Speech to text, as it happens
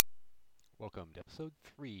Welcome to episode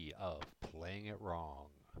 3 of Playing It Wrong.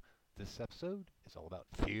 This episode is all about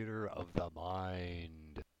theater of the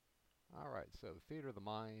mind. Alright, so theater of the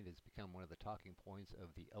mind has become one of the talking points of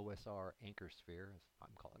the OSR anchor sphere, as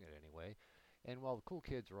I'm calling it anyway. And while the cool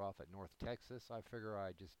kids are off at North Texas, I figure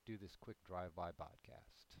I'd just do this quick drive-by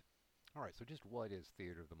podcast. Alright, so just what is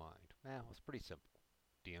theater of the mind? Well, it's pretty simple.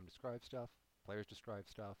 DM describes stuff, players describe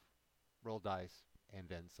stuff, roll dice, and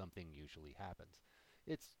then something usually happens.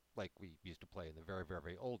 It's like we used to play in the very, very,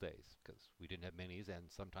 very old days, because we didn't have minis, and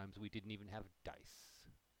sometimes we didn't even have dice.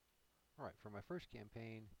 Alright, for my first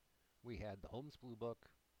campaign, we had the Holmes Blue Book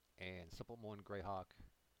and Supplement 1 Greyhawk,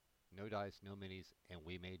 no dice, no minis, and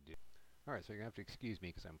we made do. Alright, so you're going to have to excuse me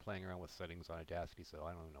because I'm playing around with settings on Audacity, so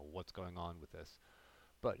I don't know what's going on with this.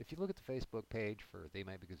 But if you look at the Facebook page for They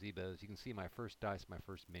Might Be Gazebos, you can see my first dice, my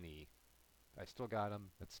first mini. I still got them.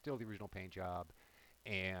 That's still the original paint job.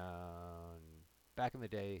 And back in the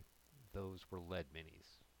day, those were lead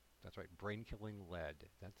minis. That's right, brain-killing lead.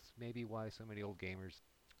 That's maybe why so many old gamers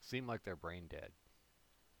seem like they're brain dead.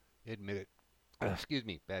 Admit it. Excuse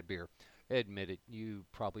me, bad beer. Admit it, you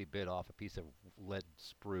probably bit off a piece of lead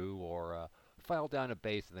sprue or filed down a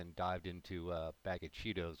base and then dived into a bag of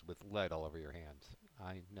Cheetos with lead all over your hands.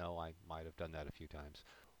 I know I might have done that a few times.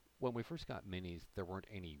 When we first got minis, there weren't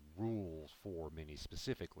any rules for minis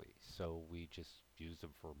specifically, so we just used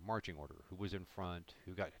them for marching order. Who was in front,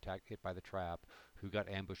 who got hit by the trap, who got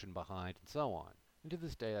ambushed in behind, and so on. And to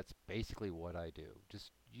this day, that's basically what I do.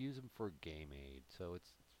 Just use them for game aid. So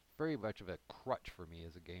it's very much of a crutch for me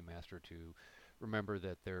as a game master to remember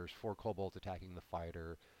that there's 4 kobolds attacking the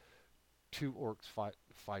fighter, 2 orcs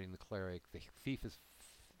fighting the cleric, the thief is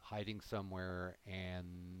hiding somewhere,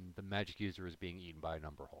 and the magic user is being eaten by a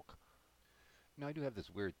number hulk. Now, I do have this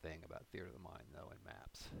weird thing about Theater of the Mind, though, in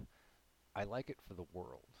maps. I like it for the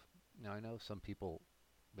world. Now, I know some people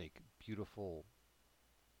make beautiful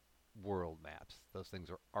world maps. Those things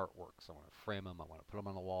are artworks. I want to frame them. I want to put them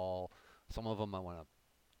on the wall. Some of them I want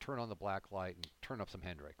to turn on the black light and turn up some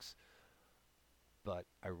Hendrix. But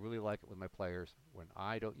I really like it with my players. When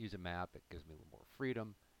I don't use a map, it gives me a little more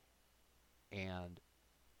freedom. And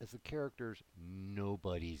as the characters,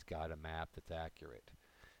 nobody's got a map that's accurate.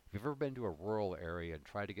 If you've ever been to a rural area and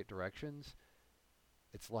tried to get directions,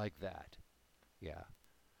 it's like that. Yeah.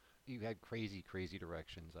 You had crazy, crazy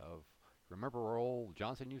directions of, remember where old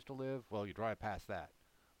Johnson used to live? Well, you drive past that.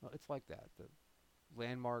 Well, it's like that. The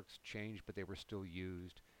landmarks changed, but they were still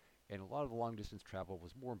used. And a lot of the long distance travel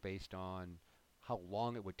was more based on how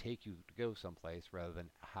long it would take you to go someplace rather than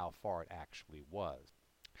how far it actually was.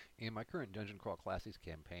 In my current Dungeon Crawl Classics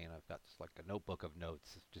campaign, I've got just like a notebook of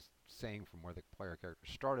notes, just saying from where the player character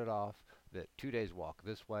started off that 2 days walk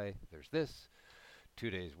this way, there's this. 2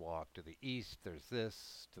 days walk to the east, there's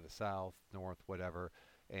this. To the south, north, whatever.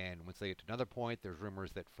 And once they get to another point, there's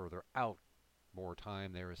rumors that further out, more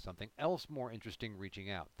time, there is something else more interesting reaching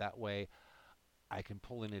out. That way, I can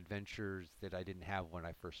pull in adventures that I didn't have when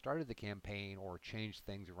I first started the campaign or change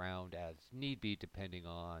things around as need be depending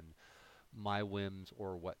on my whims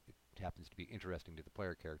or what happens to be interesting to the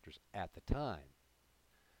player characters at the time.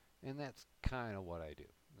 And that's kind of what I do.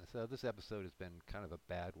 So this episode has been kind of a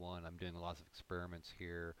bad one. I'm doing lots of experiments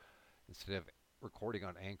here. Instead of recording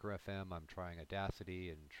on Anchor FM, I'm trying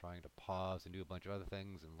Audacity and trying to pause and do a bunch of other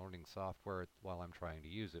things and learning software while I'm trying to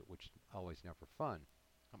use it, which is always never fun.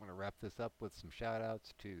 I'm going to wrap this up with some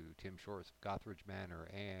shout-outs to Tim Shorts of Gothridge Manor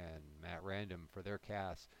and Matt Random for their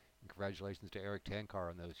casts. And congratulations to Eric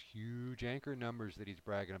Tankar on those huge anchor numbers that he's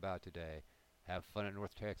bragging about today. Have fun in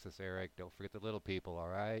North Texas, Eric. Don't forget the little people,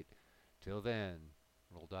 alright? Till then,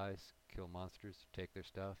 roll dice, kill monsters, take their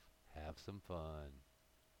stuff, have some fun.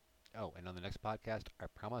 Oh, and on the next podcast, I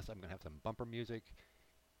promise I'm going to have some bumper music,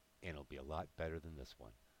 and it'll be a lot better than this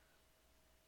one.